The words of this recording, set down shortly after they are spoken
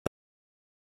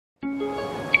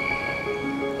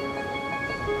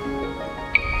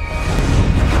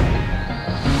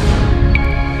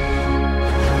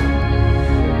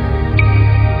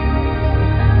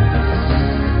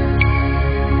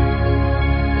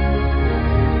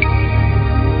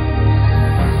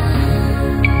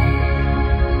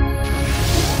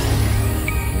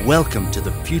Welcome to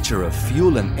the future of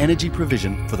fuel and energy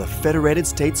provision for the Federated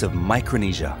States of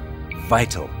Micronesia,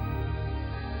 Vital.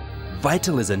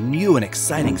 Vital is a new and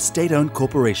exciting state-owned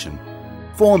corporation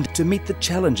formed to meet the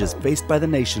challenges faced by the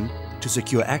nation to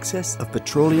secure access of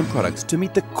petroleum products to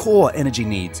meet the core energy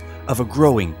needs of a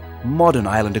growing, modern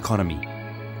island economy.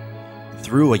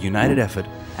 Through a united effort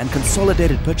and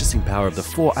consolidated purchasing power of the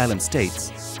 4 island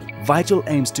states, Vital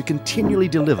aims to continually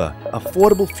deliver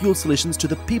affordable fuel solutions to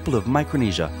the people of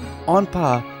Micronesia on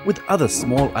par with other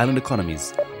small island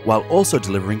economies, while also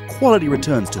delivering quality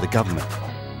returns to the government.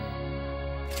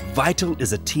 Vital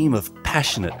is a team of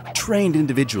passionate, trained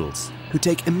individuals who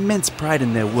take immense pride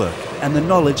in their work and the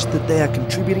knowledge that they are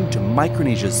contributing to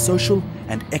Micronesia's social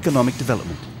and economic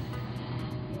development.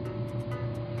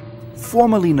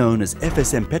 Formerly known as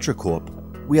FSM Petrocorp,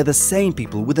 we are the same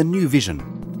people with a new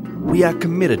vision. We are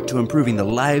committed to improving the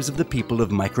lives of the people of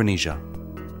Micronesia.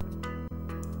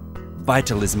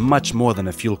 Vital is much more than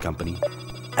a fuel company.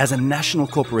 As a national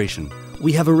corporation,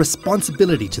 we have a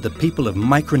responsibility to the people of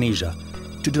Micronesia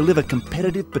to deliver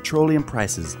competitive petroleum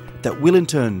prices that will in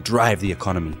turn drive the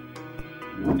economy.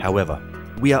 However,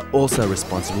 we are also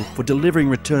responsible for delivering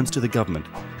returns to the government,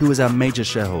 who is our major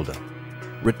shareholder.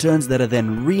 Returns that are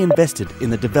then reinvested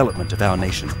in the development of our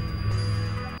nation.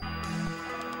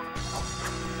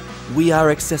 We are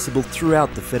accessible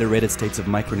throughout the Federated States of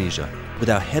Micronesia with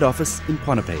our head office in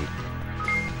Pohnpei.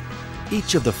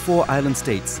 Each of the 4 island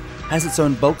states has its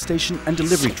own bulk station and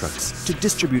delivery trucks to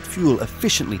distribute fuel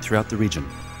efficiently throughout the region.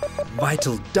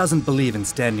 Vital doesn't believe in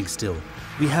standing still.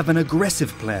 We have an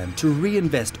aggressive plan to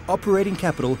reinvest operating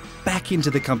capital back into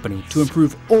the company to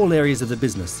improve all areas of the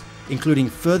business, including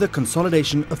further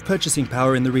consolidation of purchasing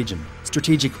power in the region,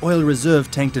 strategic oil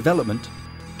reserve tank development,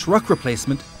 truck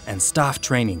replacement, and staff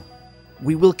training.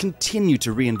 We will continue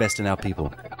to reinvest in our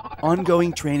people.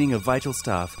 Ongoing training of Vital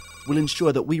staff will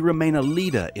ensure that we remain a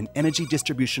leader in energy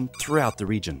distribution throughout the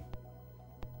region.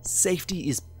 Safety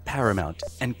is paramount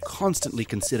and constantly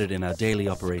considered in our daily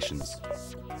operations.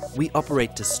 We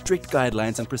operate to strict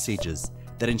guidelines and procedures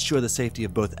that ensure the safety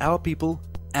of both our people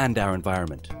and our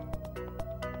environment.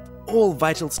 All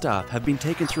Vital staff have been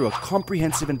taken through a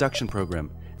comprehensive induction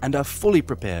program and are fully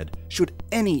prepared should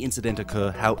any incident occur,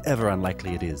 however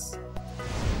unlikely it is.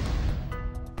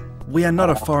 We are not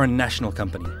a foreign national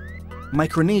company.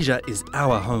 Micronesia is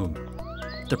our home.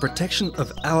 The protection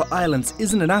of our islands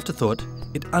isn't an afterthought,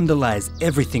 it underlies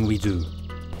everything we do.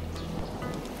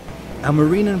 Our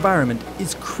marine environment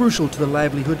is crucial to the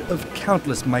livelihood of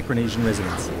countless Micronesian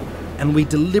residents, and we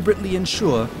deliberately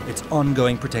ensure its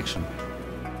ongoing protection.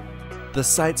 The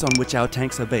sites on which our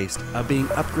tanks are based are being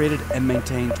upgraded and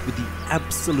maintained with the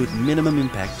absolute minimum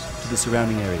impact to the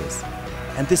surrounding areas,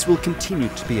 and this will continue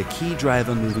to be a key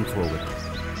driver moving forward.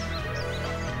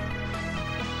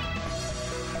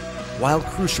 While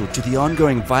crucial to the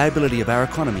ongoing viability of our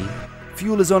economy,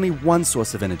 fuel is only one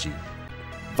source of energy.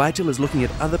 Vital is looking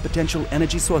at other potential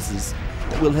energy sources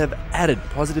that will have added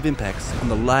positive impacts on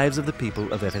the lives of the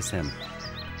people of FSM.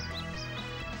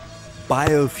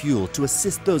 Biofuel to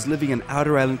assist those living in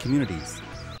outer island communities.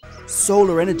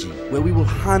 Solar energy, where we will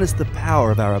harness the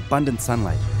power of our abundant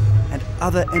sunlight. And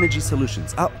other energy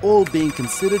solutions are all being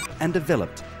considered and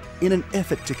developed in an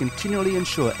effort to continually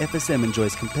ensure FSM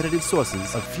enjoys competitive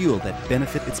sources of fuel that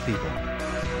benefit its people.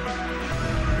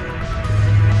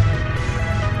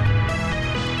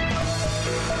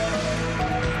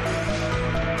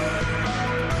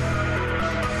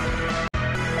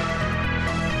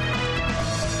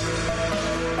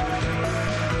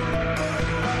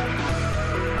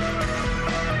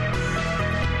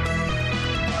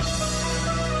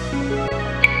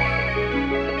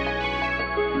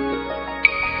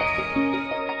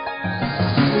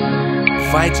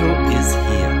 Vital is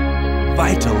here.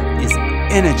 Vital is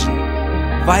energy.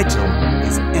 Vital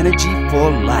is energy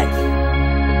for life.